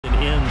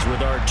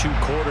two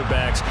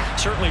quarterbacks,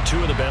 certainly two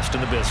of the best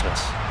in the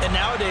business. And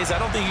nowadays, I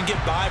don't think you can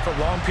get by for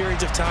long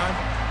periods of time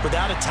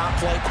without a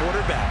top-flight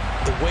quarterback.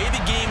 The way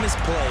the game is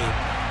played,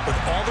 with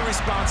all the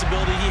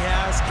responsibility he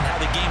has and how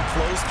the game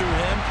flows through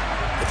him,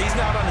 if he's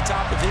not on the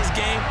top of his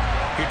game,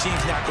 your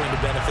team's not going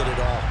to benefit at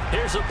all.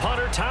 Here's a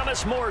punter,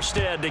 Thomas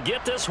Morstead, to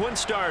get this one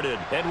started.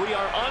 And we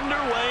are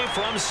underway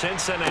from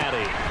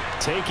Cincinnati.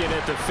 Taken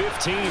at the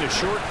 15, a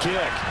short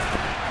kick.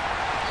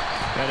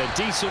 And a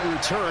decent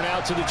return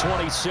out to the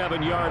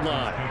 27-yard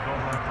line.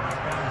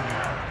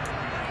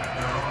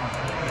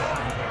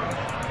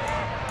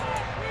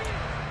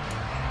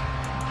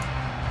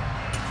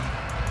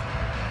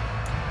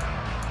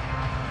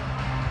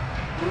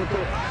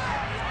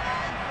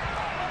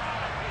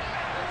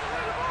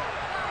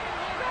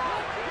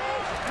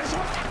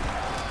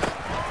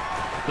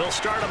 They'll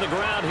start on the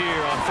ground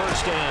here on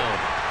first down.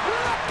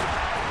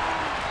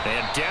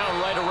 And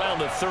down right around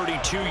the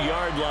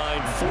 32-yard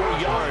line, 4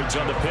 yards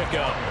on the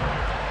pickup.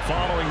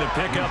 Following the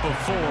pickup of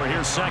 4,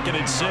 here's 2nd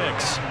and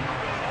 6.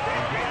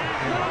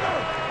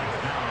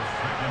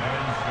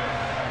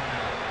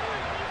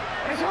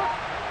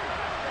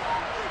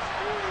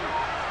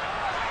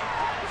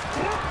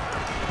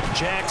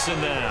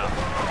 Jackson now.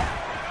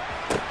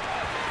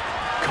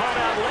 Caught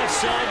out left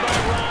side by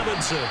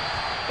Robinson.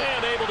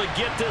 And able to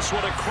get this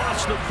one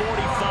across the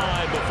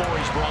 45 before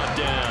he's brought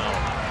down.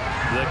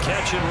 The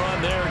catch and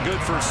run there, good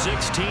for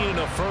 16 and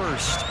a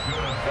first.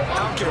 I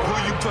don't care who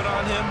you put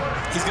on him,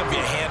 he's going to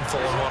be a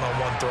handful of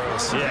one-on-one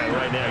throws. Yeah,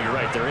 right now, you're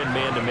right. They're in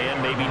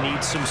man-to-man, maybe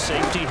needs some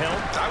safety help.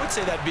 I would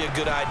say that'd be a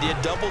good idea.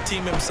 Double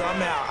team him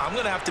somehow. I'm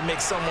going to have to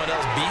make someone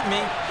else beat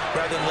me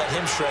rather than let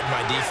him shred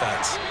my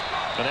defense.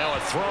 And now a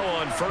throw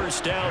on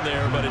first down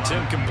there, but it's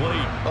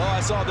incomplete. Oh, I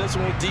saw this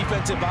one with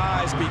defensive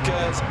eyes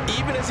because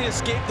even as he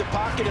escaped the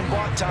pocket and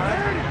bought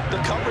time,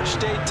 the coverage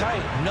stayed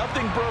tight.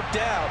 Nothing broke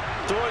down.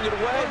 Throwing it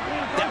away,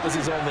 that was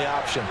his only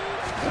option.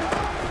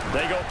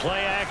 They go play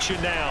action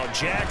now.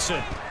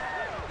 Jackson.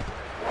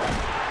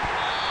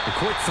 The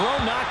quick throw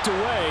knocked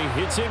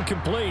away. It's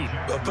incomplete.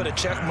 We'll put a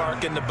check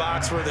mark in the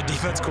box where the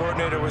defense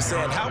coordinator was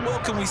saying, how well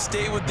can we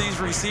stay with these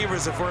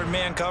receivers if we're in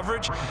man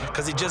coverage?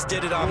 Because he just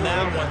did it on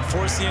that one,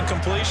 forced the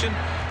incompletion.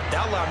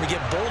 That'll allow him to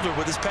get bolder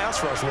with his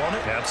pass rush, won't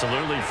it?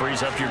 Absolutely.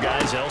 Frees up your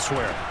guys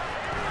elsewhere.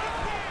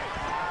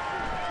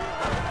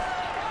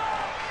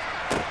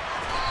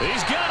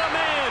 He's got a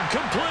man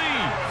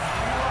complete.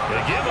 They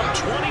give him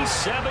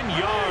 27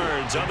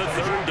 yards on the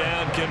third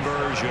down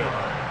conversion.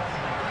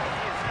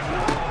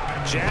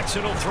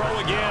 Jackson will throw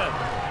again.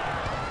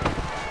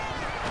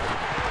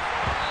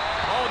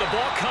 Oh, the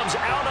ball comes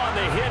out on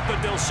the hit,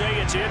 but they'll say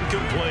it's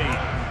incomplete.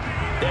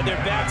 And their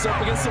back's up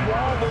against the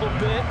wall a little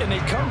bit, and they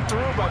come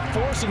through by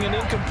forcing an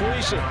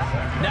incompletion.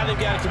 Now they've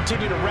got to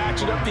continue to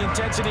ratchet up the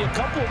intensity a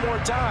couple more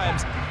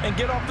times and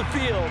get off the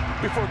field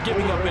before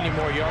giving up any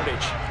more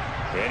yardage.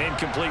 An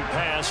incomplete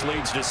pass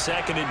leads to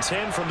 2nd and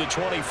 10 from the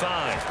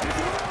 25.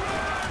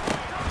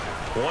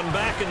 One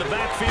back in the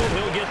backfield,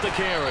 he'll get the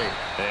carry.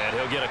 And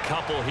he'll get a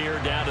couple here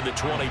down to the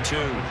 22.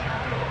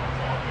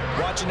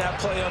 Watching that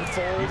play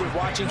unfold and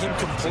watching him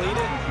complete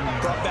it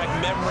brought back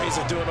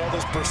memories of doing all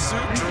those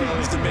pursuit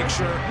drills to make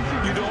sure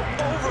you don't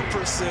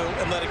over-pursue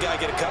and let a guy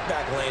get a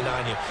cutback lane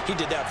on you. He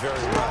did that very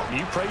well.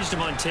 You praised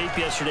him on tape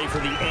yesterday for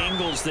the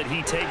angles that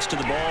he takes to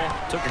the ball.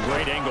 Took a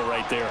great angle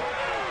right there.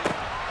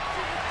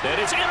 And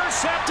it's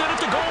intercepted at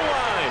the goal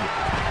line.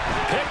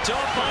 Picked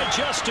up by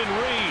Justin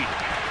Reed.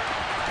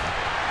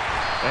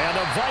 And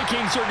the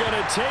Vikings are going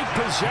to take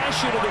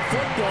possession of the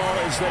football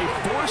as they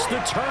force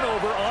the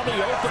turnover on the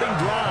opening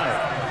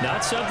drive.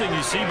 Not something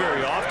you see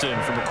very often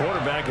from a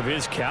quarterback of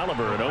his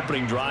caliber, an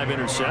opening drive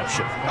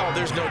interception. Oh,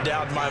 there's no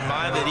doubt in my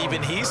mind that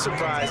even he's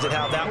surprised at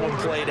how that one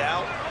played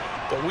out.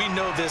 But we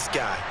know this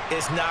guy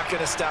is not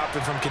going to stop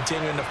him from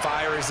continuing to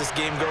fire as this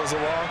game goes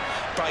along.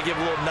 Probably give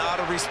a little nod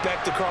of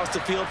respect across the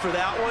field for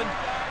that one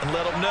and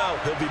let him know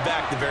he'll be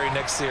back the very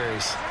next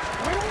series.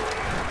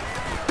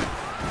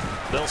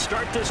 They'll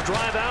start this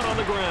drive out on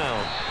the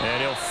ground.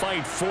 And he'll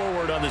fight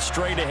forward on the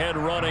straight-ahead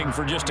running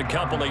for just a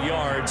couple of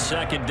yards,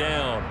 2nd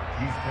down.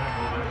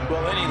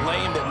 Well, any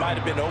lane that might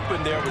have been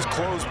open there was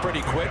closed pretty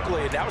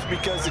quickly, and that was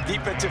because the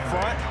defensive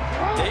front,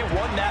 they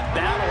won that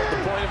battle at the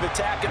point of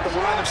attack at the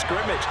line of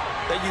scrimmage.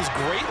 They used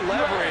great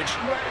leverage,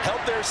 held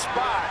their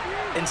spot,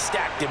 and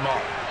stacked him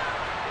up.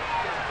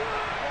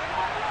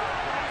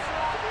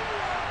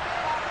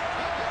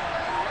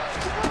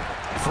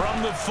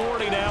 From the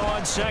 40 now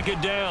on 2nd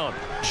down.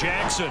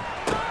 Jackson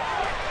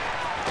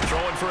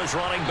throwing for his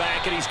running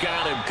back, and he's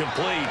got him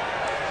complete.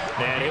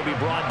 And he'll be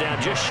brought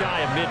down just shy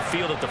of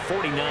midfield at the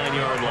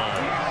 49-yard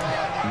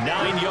line.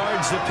 9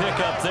 yards to pick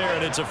up there,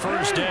 and it's a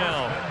first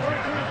down.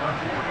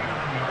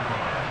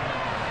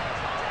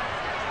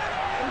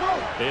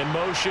 In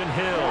motion,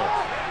 Hill.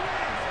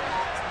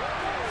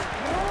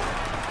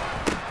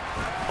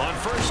 On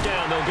first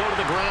down, they'll go to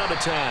the ground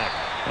attack.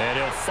 And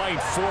he'll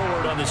fight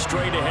forward on the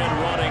straight-ahead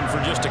running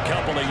for just a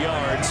couple of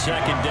yards,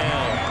 2nd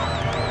down.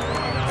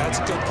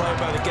 That's a good play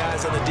by the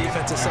guys on the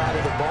defensive side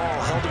of the ball.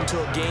 Held him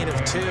to a gain of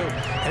 2.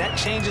 And that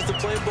changes the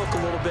playbook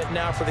a little bit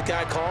now for the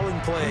guy calling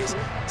plays.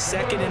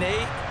 2nd and 8.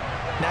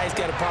 Now he's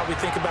got to probably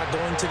think about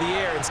going to the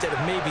air instead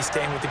of maybe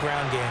staying with the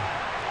ground game.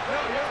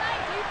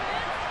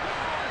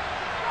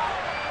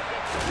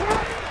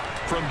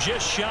 From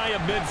just shy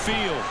of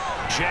midfield,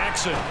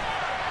 Jackson.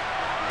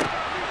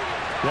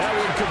 That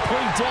one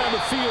complete down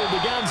the field to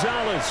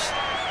Gonzalez.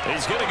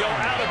 He's going to go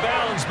out of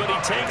bounds, but he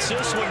takes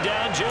this one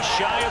down just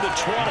shy of the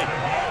 20.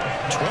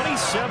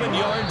 27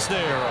 yards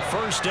there, a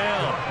first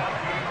down.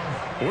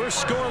 We're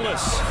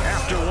scoreless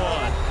after 1.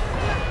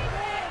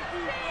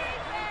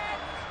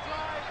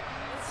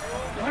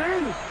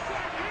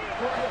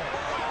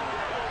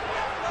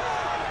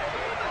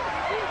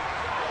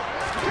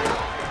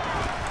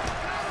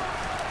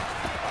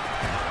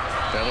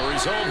 And the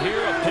result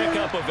here, a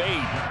pickup of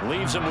 8.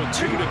 Leaves him with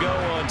 2 to go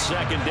on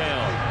 2nd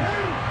down.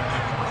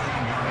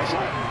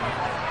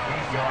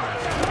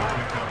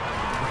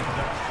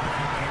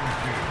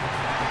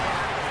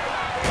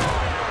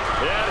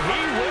 And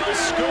he will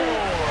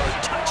score.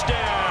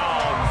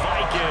 Touchdown,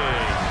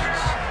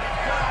 Vikings.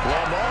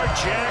 Lemar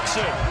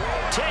Jackson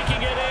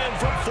taking it in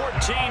from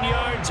 14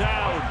 yards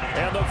out.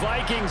 And the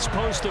Vikings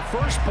post the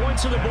first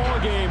points of the ball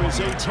game as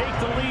they take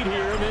the lead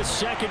here in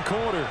this 2nd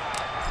quarter.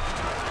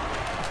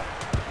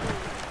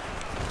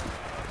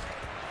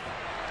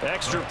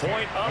 Extra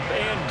point up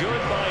and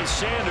good by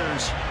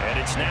Sanders, and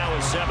it's now a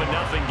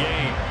 7-0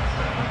 game.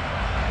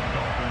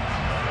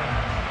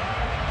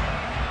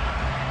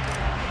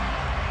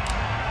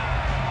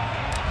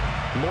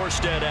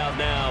 Morstead out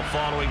now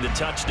following the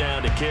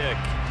touchdown to kick.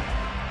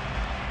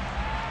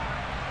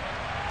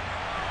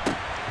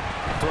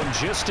 From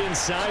just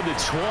inside the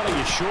 20,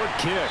 a short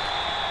kick.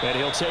 And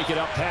he'll take it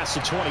up past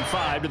the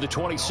 25 to the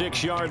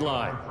 26-yard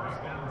line.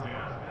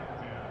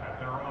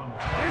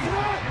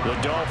 The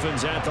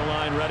Dolphins at the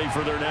line ready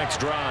for their next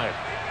drive.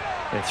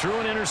 They threw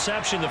an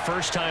interception the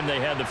first time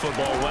they had the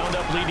football, wound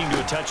up leading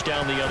to a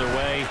touchdown the other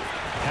way.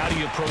 How do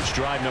you approach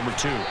drive number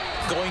 2?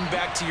 Going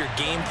back to your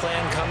game plan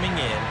coming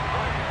in,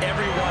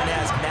 everyone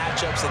has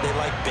matchups that they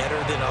like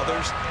better than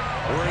others.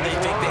 Where they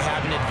think they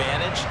have an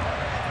advantage,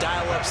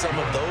 dial up some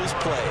of those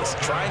plays.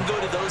 Try and go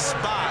to those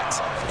spots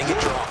and get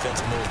your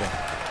offense moving.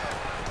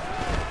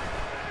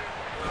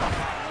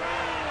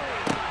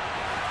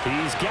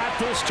 He's got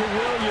this to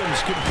Williams,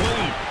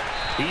 complete.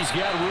 He's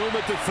got room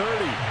at the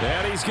 30,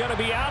 and he's going to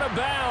be out of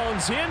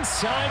bounds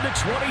inside the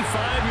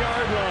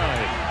 25-yard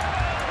line.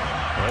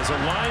 As a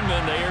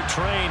lineman, they are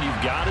trained.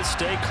 You've got to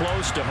stay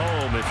close to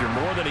home. If you're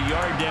more than a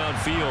yard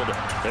downfield,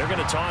 they're going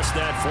to toss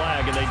that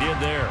flag, and they did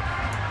there.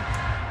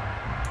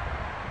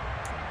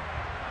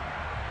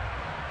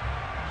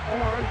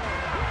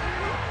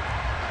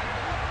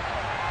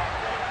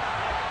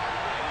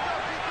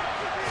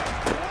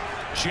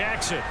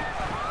 Jackson.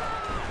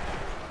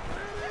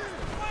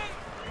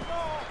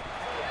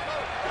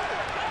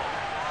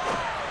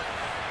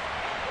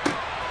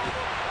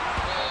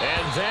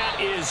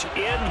 That is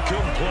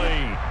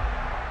incomplete.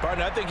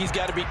 Partner, I think he's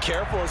got to be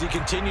careful as he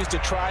continues to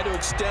try to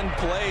extend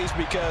plays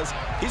because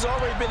he's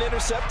already been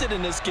intercepted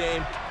in this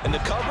game. And the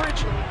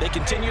coverage, they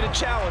continue to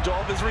challenge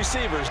all of his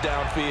receivers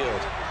downfield.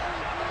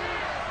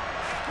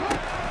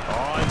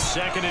 On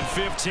 2nd and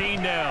 15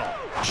 now.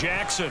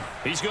 Jackson,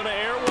 he's going to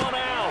air one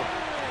out.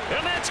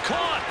 And that's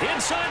caught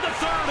inside the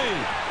 30.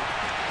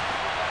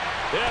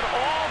 And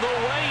all the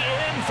way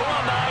in for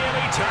a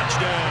Miami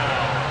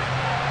touchdown.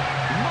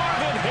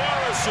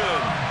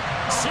 Harrison,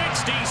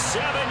 67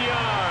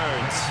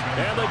 yards.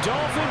 And the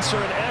Dolphins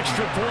are an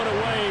extra point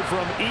away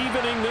from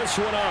evening this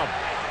one up.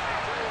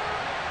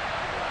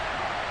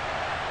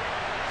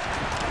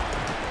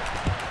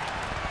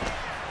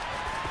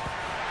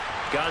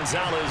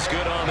 Gonzalez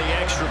good on the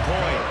extra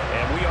point,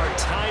 and we are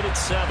tied at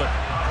 7.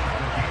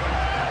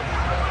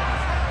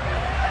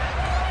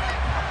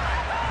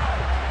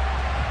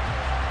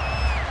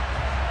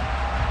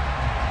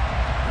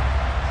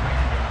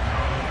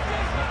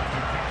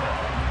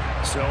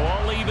 So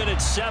all even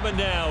at 7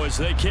 now as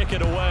they kick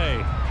it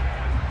away.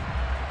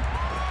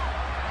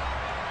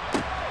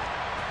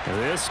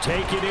 This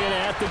take it in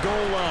at the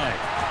goal line.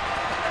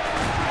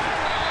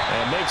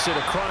 And makes it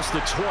across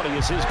the 20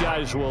 as his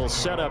guys will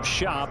set up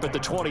shop at the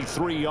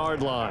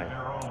 23-yard line.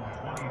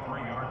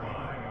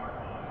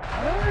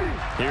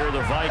 Here are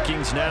the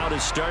Vikings now to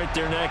start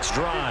their next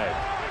drive.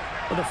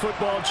 With the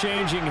football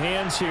changing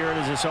hands here, and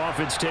as this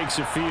offense takes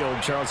the field,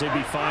 Charles, they'd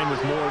be fine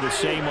with more of the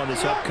same on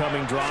this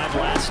upcoming drive.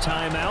 Last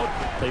time out,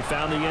 they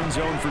found the end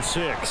zone for 6.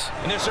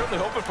 And they're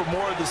certainly hoping for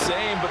more of the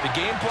same, but the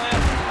game plan,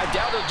 I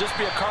doubt it'll just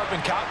be a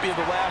carbon copy of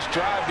the last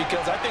drive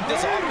because I think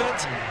this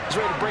offense is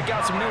ready to break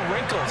out some new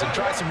wrinkles and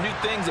try some new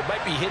things that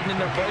might be hidden in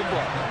their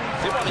playbook.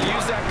 They want to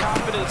use that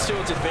confidence to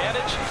its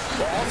advantage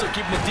while also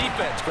keeping the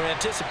defense from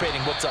anticipating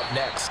what's up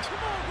next.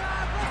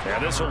 And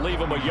this will leave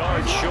them a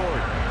yard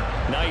short.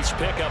 Nice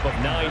pickup of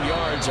 9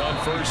 yards on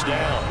first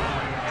down.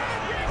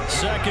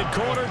 2nd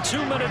quarter,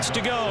 2 minutes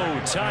to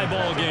go. Tie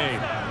ball game.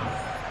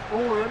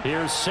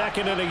 Here's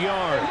 2nd and a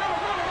yard.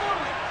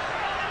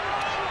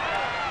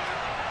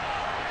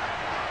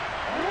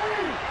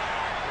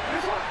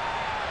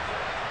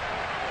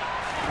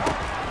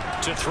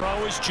 To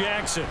throw is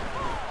Jackson. And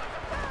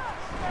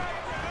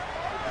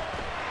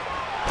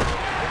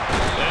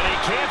he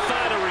can't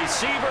find a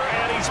receiver,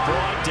 and he's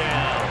brought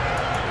down.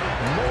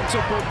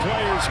 Multiple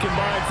players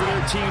combined for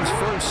their team's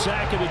first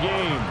sack of the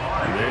game.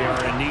 They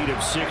are in need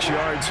of 6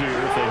 yards here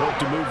if they hope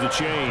to move the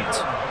chains.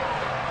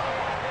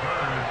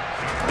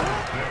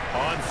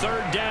 On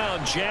third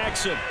down,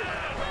 Jackson.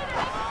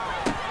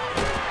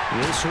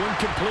 This one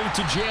complete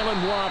to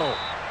Jalen Waddle.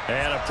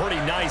 And a pretty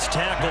nice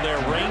tackle there,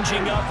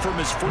 ranging up from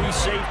his free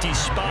safety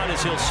spot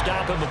as he'll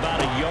stop him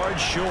about a yard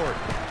short.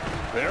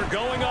 They're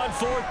going on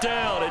fourth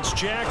down. It's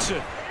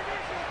Jackson.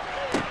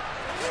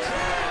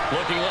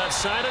 Looking left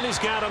side, and he's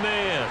got a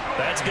man.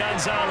 That's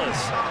Gonzalez.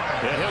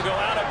 And he'll go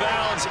out of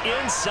bounds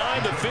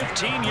inside the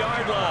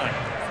 15-yard line.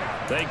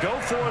 They go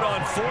for it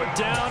on fourth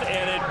down,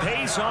 and it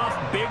pays off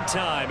big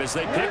time as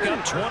they pick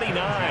up 29.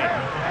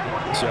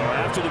 So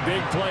after the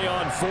big play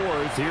on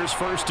fourth, here's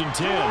 1st and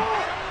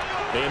 10.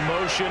 In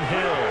motion,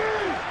 Hill.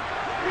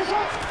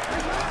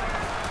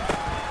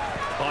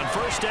 On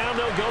first down,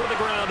 they'll go to the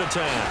ground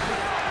attack.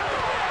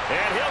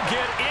 And he'll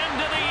get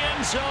into the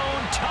end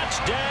zone.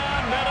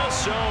 Touchdown,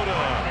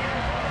 Minnesota.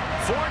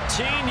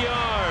 14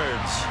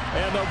 yards.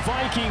 And the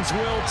Vikings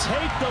will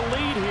take the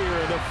lead here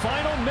in the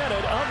final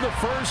minute of the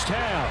first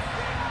half.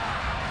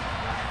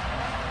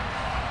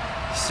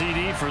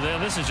 CD for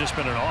them. This has just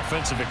been an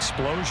offensive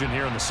explosion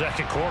here in the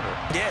second quarter.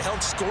 Yeah,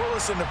 held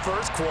scoreless in the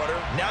first quarter.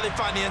 Now they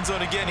find the end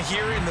zone again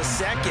here in the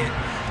second.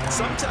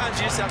 Sometimes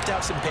you just have to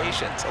have some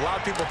patience. A lot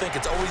of people think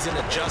it's always an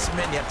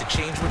adjustment. You have to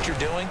change what you're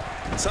doing.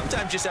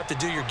 Sometimes you just have to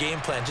do your game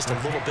plan just a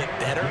little bit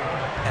better.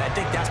 And I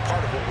think that's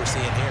part of what we're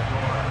seeing here.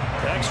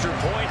 Extra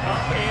point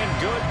up and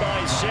good by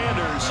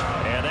Sanders.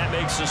 And that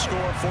makes the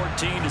score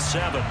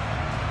 14-7.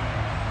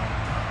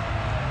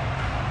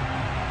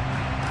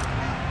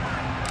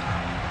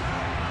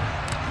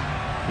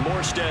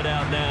 Morstead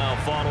out now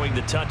following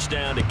the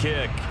touchdown to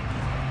kick.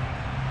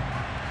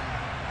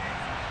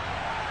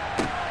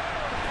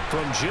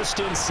 From just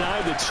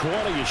inside the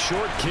 20, a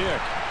short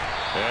kick.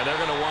 And they're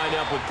going to wind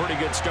up with pretty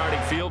good starting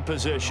field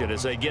position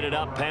as they get it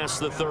up past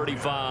the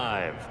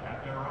 35.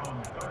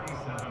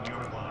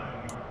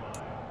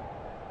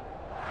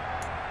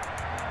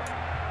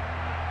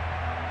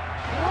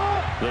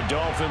 The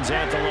Dolphins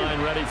at the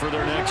line ready for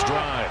their next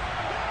drive.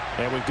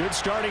 And with good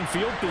starting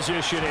field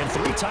position and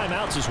 3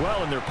 timeouts as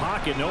well in their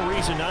pocket, no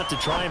reason not to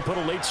try and put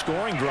a late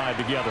scoring drive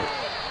together.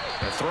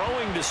 They're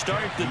throwing to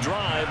start the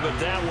drive, but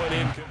that went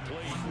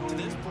incomplete. To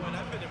this point,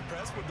 I've been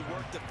impressed with the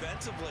work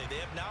defensively.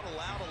 They have not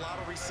allowed a lot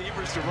of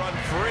receivers to run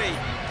free.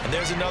 And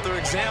there's another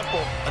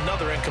example,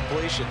 another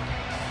incompletion.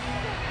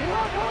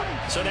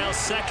 So now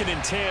 2nd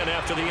and 10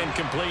 after the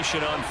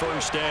incompletion on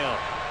first down.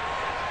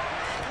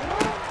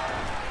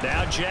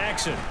 Now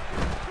Jackson.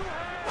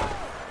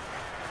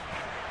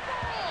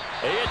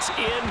 It's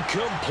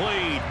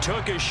incomplete.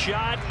 Took a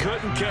shot,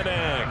 couldn't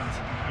connect.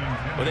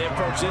 Well, they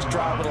approached this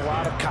drive with a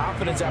lot of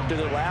confidence after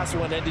their last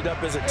one ended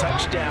up as a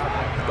touchdown.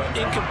 But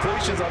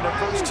incompletions on their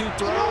first 2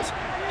 throws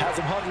has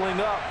them huddling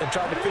up and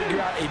trying to figure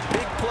out a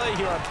big play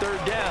here on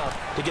third down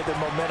to get their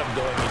momentum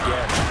going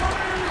again.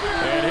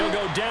 And he'll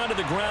go down to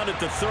the ground at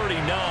the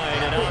 39,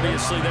 and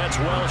obviously that's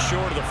well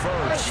short of the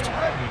first.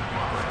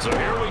 So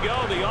here we go.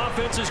 The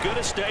offense is going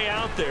to stay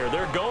out there.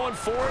 They're going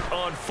for it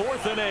on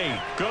 4th and 8.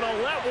 Going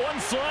to let one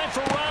fly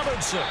for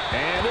Robinson.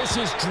 And this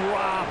is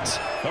dropped.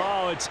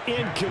 Oh, it's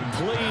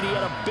incomplete. He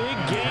had a big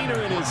gainer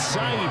in his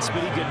sights,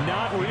 but he could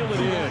not reel it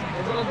in.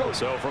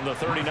 So from the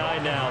 39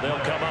 now, they'll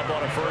come up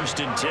on a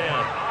 1st and 10.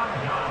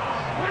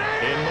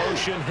 In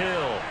motion,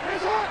 Hill.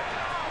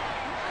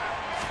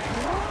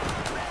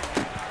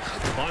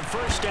 On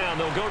first down,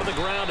 they'll go to the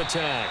ground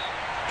attack.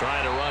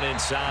 Trying to run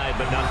inside,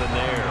 but nothing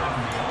there.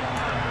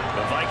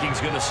 The Vikings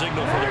going to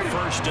signal for their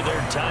first of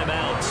their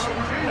timeouts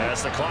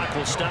as the clock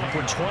will stop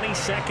with 20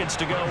 seconds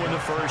to go in the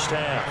first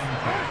half.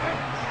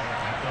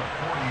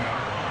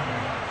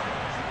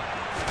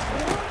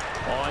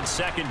 On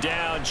 2nd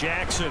down,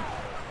 Jackson.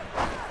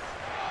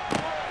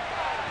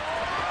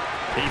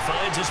 He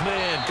finds his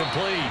man,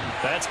 complete.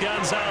 That's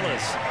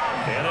Gonzalez.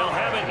 And they'll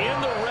have it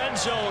in the red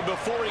zone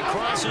before he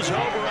crosses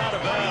over out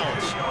of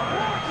bounds.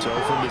 So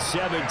from the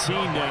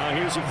 17 now,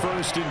 here's a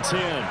 1st and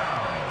 10.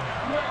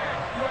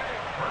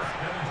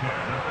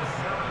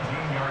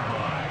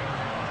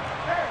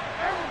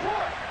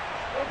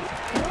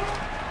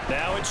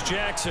 Now it's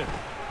Jackson.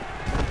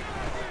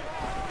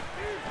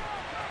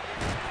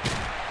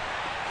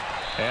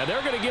 And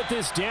they're going to get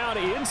this down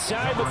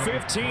inside the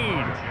 15.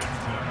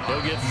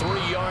 He'll get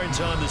 3 yards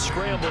on the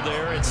scramble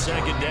there at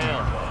 2nd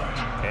down.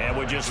 And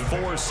with just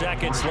 4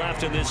 seconds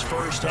left in this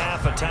first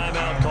half, a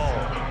timeout call.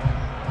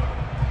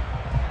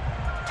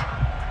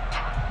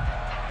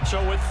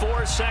 So with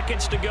 4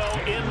 seconds to go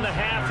in the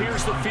half,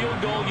 here's the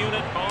field goal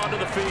unit onto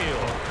the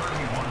field.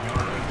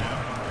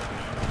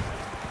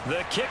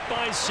 The kick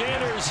by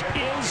Sanders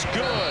is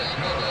good.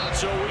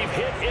 So we've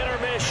hit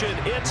intermission.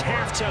 It's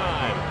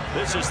halftime.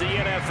 This is the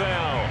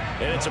NFL,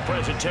 and it's a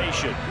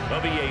presentation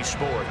of EA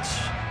Sports.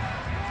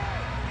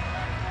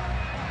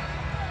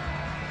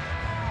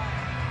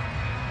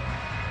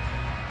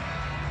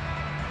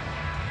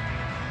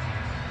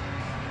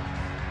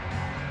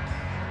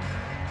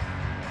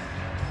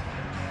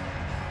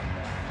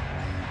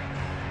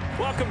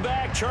 Welcome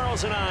back.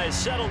 Charles and I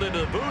settled into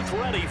the booth,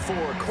 ready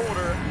for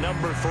quarter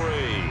number 3.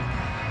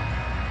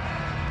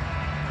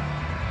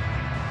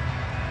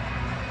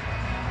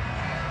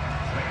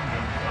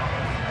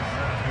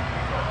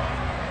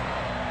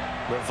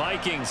 The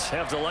Vikings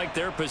have to like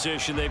their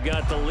position. They've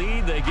got the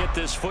lead. They get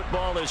this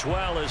football as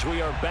well as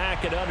we are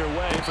back and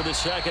underway for the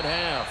second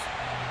half.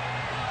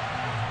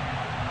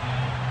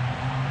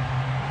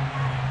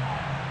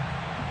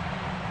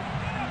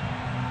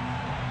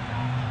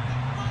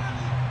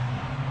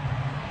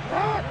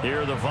 Here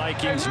are the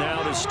Vikings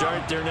now to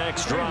start their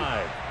next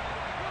drive.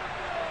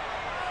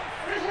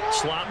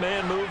 Slot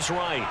man moves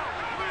right.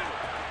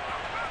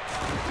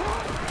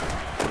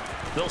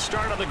 They'll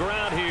start on the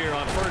ground here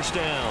on first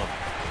down.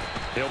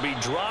 He'll be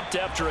dropped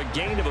after a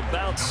gain of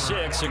about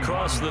 6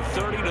 across the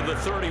 30 to the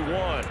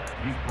 31.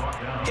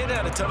 He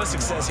had a ton of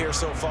success here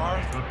so far,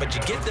 but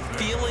you get the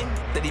feeling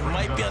that he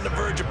might be on the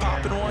verge of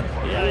popping one.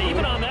 Yeah,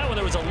 even on that one,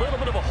 there was a little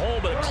bit of a hole,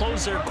 but it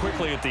closed there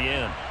quickly at the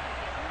end.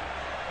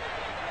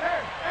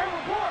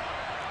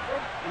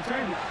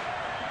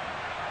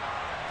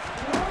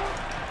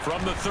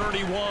 From the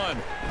 31,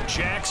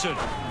 Jackson.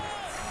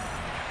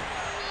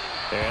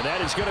 And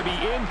that is going to be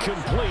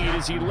incomplete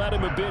as he led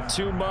him a bit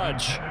too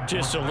much.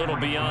 Just a little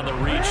beyond the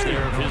reach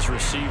there of his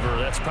receiver.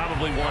 That's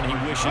probably one he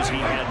wishes he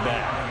had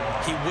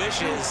back. He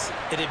wishes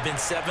it had been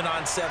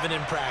 7-on-7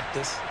 in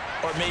practice,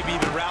 or maybe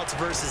even routes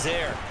versus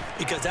air,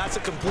 because that's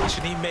a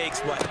completion he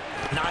makes, what,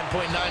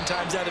 9.9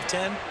 times out of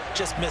 10?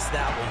 Just missed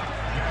that one.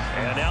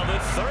 And now the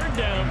third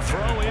down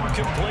throw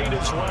incomplete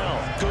as well.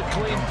 Good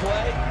clean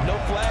play, no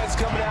flags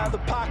coming out of the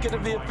pocket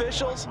of the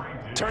officials.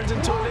 Turns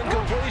into an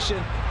incompletion,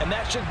 and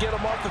that should get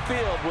him off the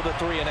field with a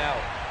 3 and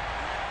out.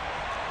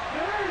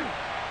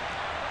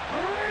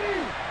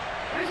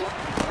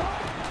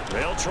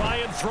 They'll try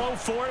and throw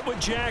for it with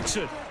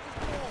Jackson.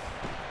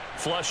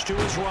 Flush to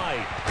his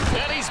right.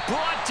 And he's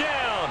brought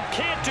down.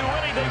 Can't do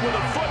anything with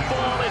a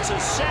football. It's a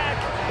sack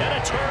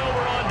and a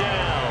turnover on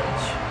downs.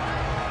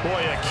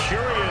 Boy, a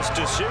curious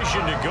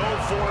decision to go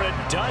for it.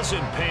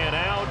 Doesn't pan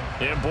out.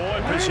 And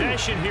boy,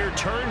 possession here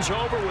turns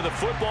over with the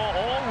football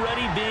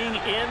already being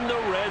in the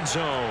red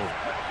zone.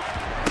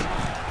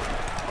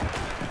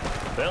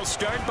 They'll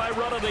start by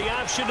running the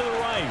option to the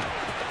right.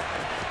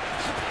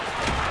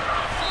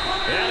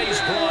 And he's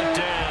brought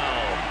down.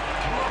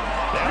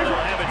 Now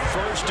they'll have it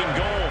first and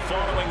goal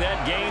following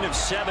that gain of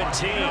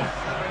 17.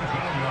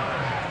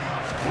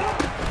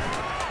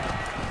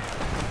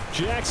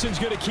 Jackson's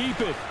going to keep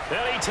it.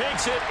 And he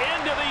takes it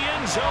into the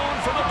end zone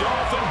for the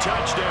Dolphin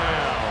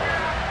touchdown.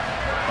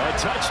 A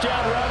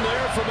touchdown run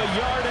there from a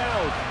yard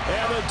out.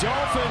 And the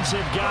Dolphins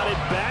have got it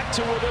back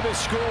to within a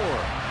score.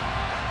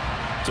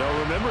 So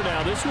remember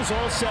now, this was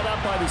all set up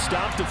by the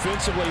stop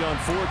defensively on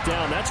fourth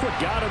down. That's what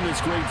got him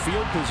this great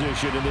field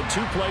position. And then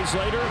 2 plays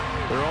later,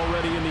 they're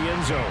already in the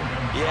end zone.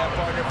 Yeah,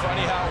 partner,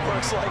 funny how it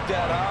works like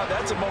that, huh?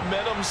 That's a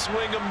momentum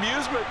swing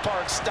amusement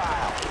park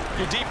style.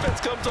 Your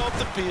defense comes off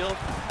the field,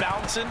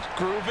 bouncing,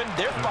 grooving,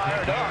 they're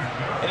fired up,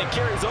 and it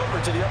carries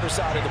over to the other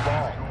side of the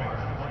ball.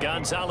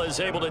 Gonzalez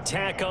able to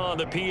tack on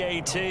the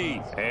PAT.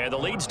 And the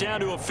lead's down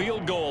to a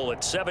field goal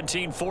at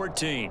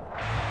 17-14.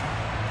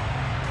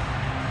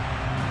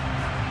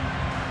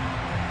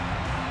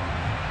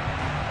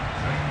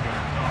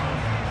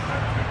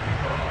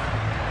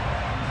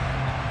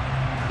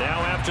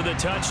 Now after the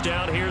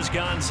touchdown, here's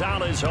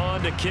Gonzalez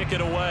on to kick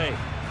it away.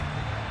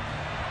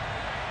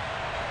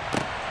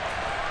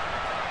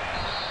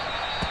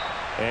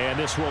 And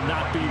this will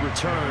not be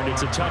returned.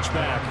 It's a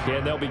touchback,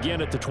 and they'll begin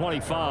at the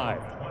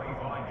 25.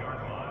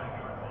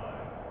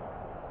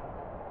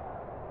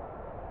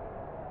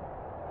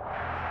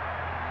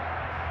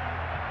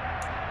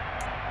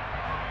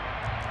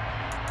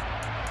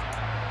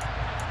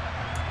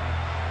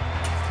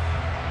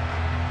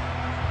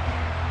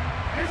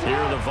 Here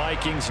are the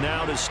Vikings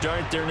now to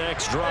start their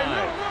next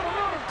drive.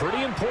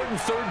 Pretty important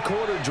third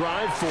quarter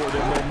drive for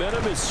them.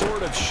 Momentum has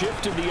sort of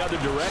shifted the other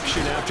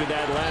direction after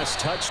that last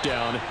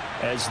touchdown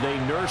as they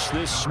nurse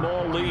this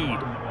small lead.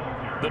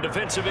 The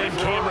defensive end,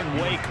 Cameron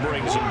Wake,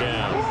 brings him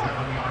down.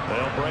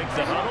 They'll break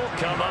the huddle,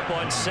 come up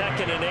on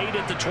 2nd and 8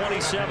 at the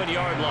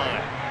 27-yard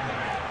line.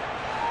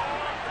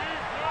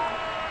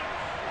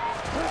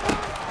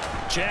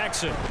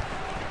 Jackson.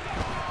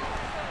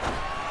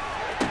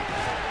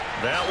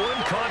 That one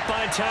caught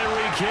by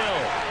Tyreek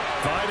Hill.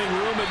 Finding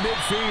room at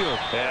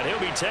midfield. And he'll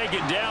be taken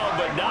down,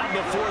 but not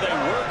before they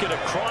work it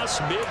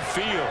across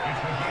midfield.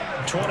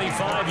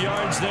 25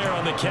 yards there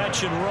on the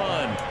catch and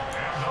run.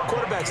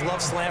 Quarterbacks love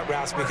slant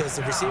routes because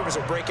the receivers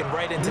are breaking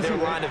right into their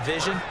line of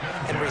vision,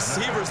 and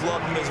receivers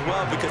love them as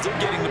well because they're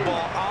getting the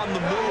ball on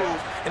the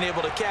move and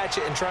able to catch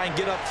it and try and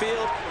get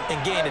upfield and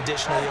gain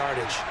additional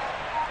yardage.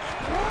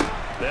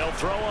 They'll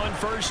throw on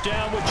first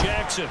down with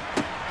Jackson.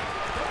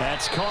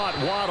 That's caught.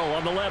 Waddle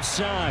on the left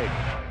side.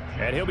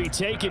 And he'll be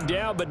taken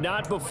down, but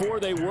not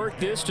before they work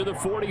this to the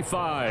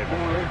 45.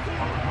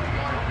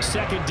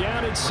 2nd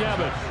down and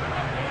 7.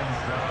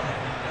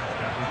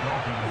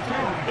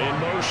 In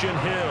motion,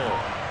 Hill.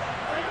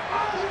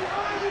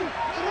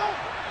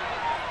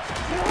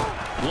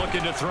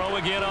 Looking to throw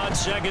again on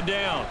second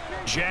down.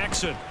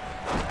 Jackson.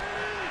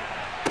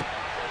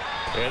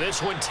 And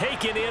this one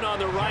taken in on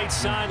the right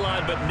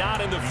sideline, but not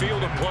in the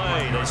field of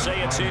play. They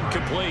say it's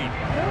incomplete.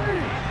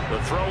 The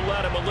throw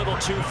led him a little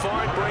too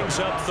far. It brings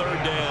up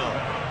third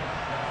down.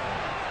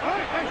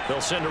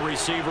 They'll send a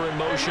receiver in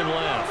motion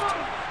left.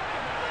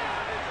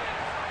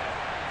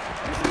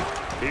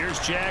 Here's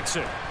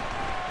Jackson.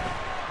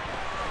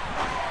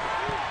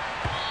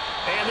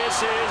 And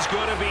this is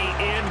going to be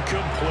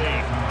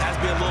incomplete. Has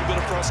been a little bit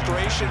of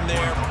frustration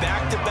there.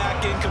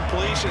 Back-to-back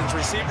incompletions.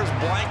 Receivers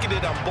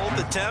blanketed on both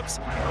attempts,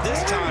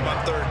 this time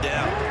on third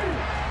down.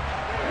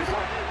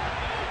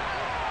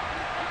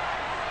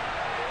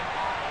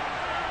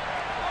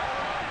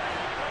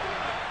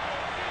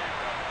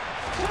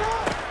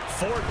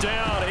 Fourth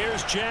down.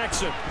 Here's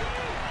Jackson.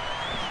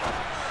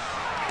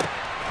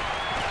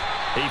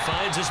 He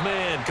finds his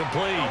man.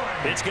 Complete.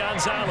 It's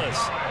Gonzalez.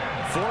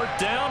 Fourth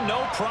down,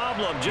 no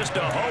problem. Just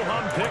a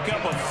ho-hum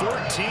pickup of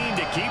 14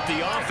 to keep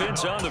the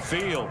offense on the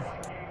field.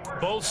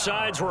 Both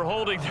sides were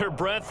holding their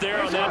breath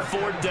there on that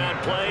fourth down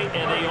play,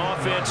 and the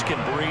offense can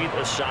breathe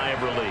a sigh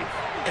of relief.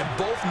 And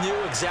both knew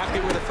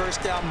exactly where the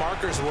first down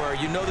markers were.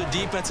 You know the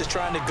defense is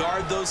trying to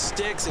guard those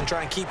sticks and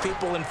try and keep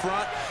people in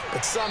front,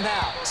 but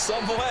somehow,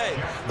 some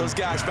way, those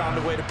guys found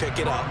a way to pick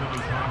it up.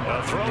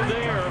 A throw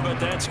there, but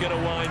that's going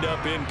to wind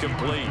up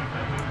incomplete.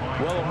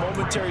 Well, a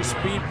momentary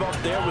speed bump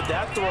there with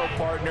that throw,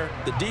 partner.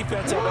 The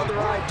defense had other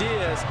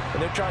ideas,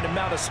 and they're trying to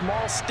mount a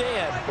small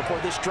stand before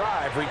this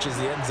drive reaches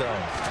the end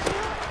zone.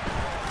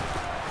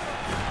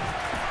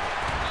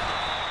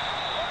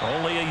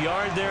 Only a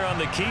yard there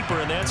on the keeper,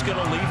 and that's going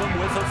to leave him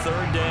with a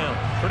third down.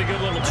 Pretty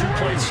good little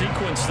two-play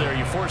sequence there.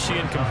 You force the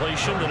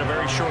incompletion, then a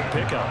very short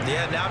pickup.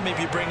 Yeah, now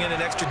maybe you bring in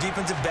an extra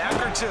defensive back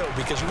or two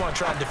because you want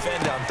to try and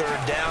defend on third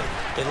down.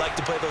 They like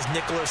to play those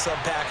nickel or sub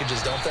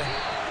packages, don't they?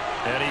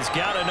 And he's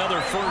got another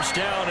first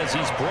down as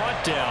he's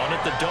brought down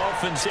at the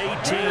Dolphins'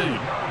 18.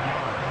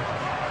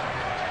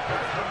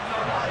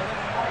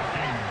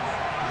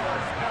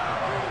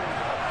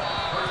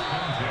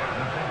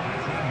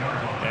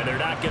 And they're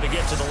not going to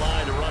get to the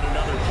line to run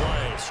another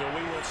play, so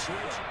we will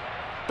switch.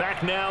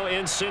 Back now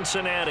in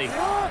Cincinnati.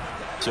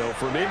 So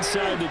from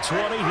inside the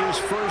 20, here's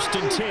 1st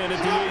and 10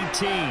 at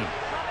the 18.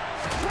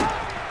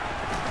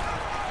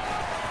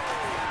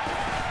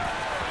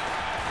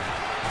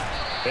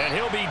 And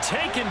he'll be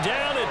taken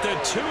down at the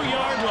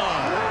 2-yard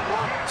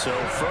line. So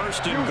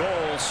 1st and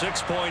goal,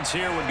 6 points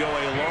here would go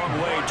a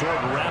long way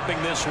toward wrapping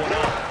this one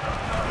up.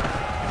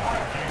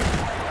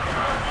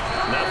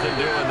 Nothing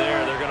doing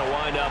there. They're going to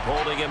wind up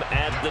holding him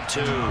at the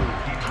 2.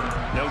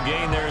 No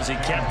gain there as he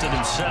kept it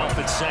himself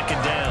at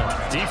 2nd down.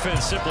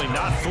 Defense simply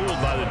not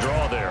fooled by the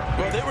draw there.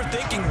 Well, they were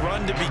thinking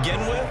run to begin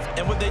with,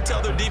 and what they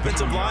tell their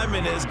defensive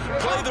linemen is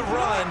play the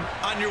run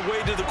on your way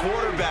to the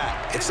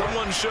quarterback. If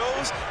someone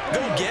shows,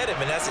 go get him,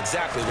 and that's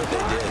exactly what they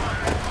did.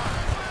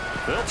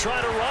 They'll try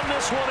to run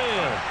this one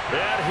in,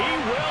 and he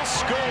will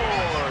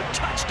score.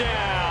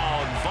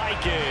 Touchdown,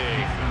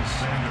 Vikings.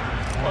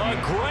 A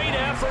great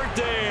effort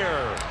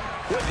there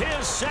with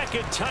his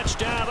 2nd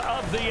touchdown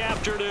of the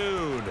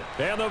afternoon.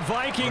 And the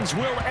Vikings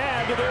will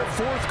add to their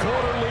 4th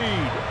quarter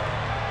lead.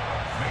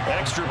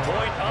 Extra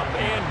point up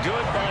and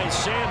good by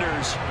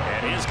Sanders,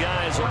 and his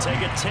guys will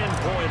take a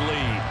 10-point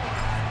lead.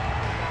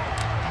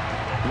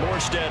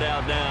 Morstead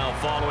out now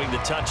following the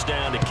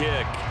touchdown to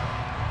kick.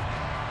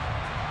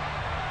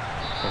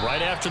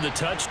 Right after the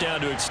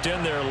touchdown to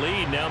extend their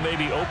lead, now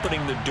maybe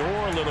opening the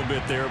door a little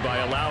bit there by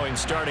allowing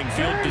starting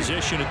field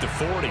position at the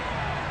 40.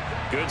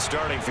 Good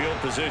starting field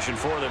position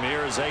for them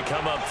here as they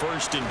come up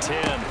 1st and 10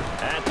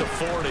 at the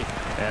 40.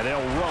 And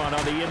they'll run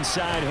on the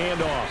inside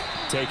handoff.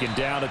 Taken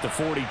down at the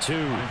 42.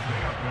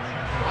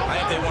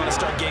 I think they want to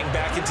start getting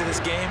back into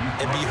this game.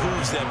 It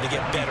behooves them to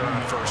get better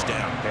on 1st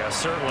down. Yeah,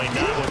 certainly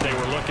not what they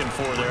were looking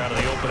for there out of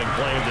the opening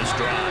play of this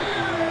drive.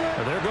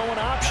 They're going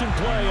option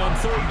play on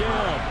 3rd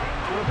down.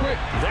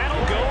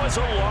 That'll go as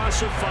a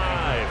loss of 5.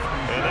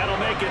 And that'll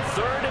make it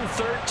 3rd and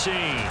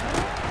 13.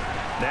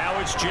 Now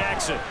it's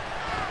Jackson.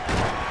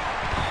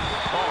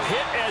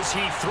 Hit as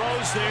he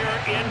throws there,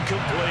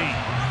 incomplete.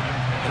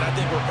 And I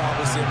think we'll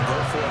probably see him go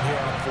for it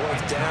here on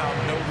 4th down.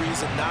 No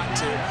reason not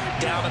to.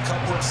 Down a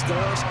couple of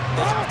scores,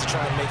 they have to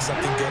try and make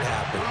something good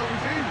happen.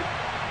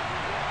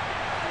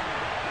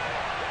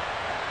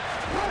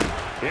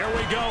 Here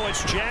we go.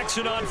 It's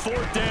Jackson on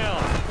 4th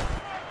down.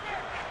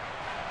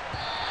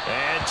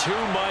 And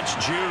too much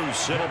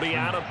juice. It'll be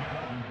out of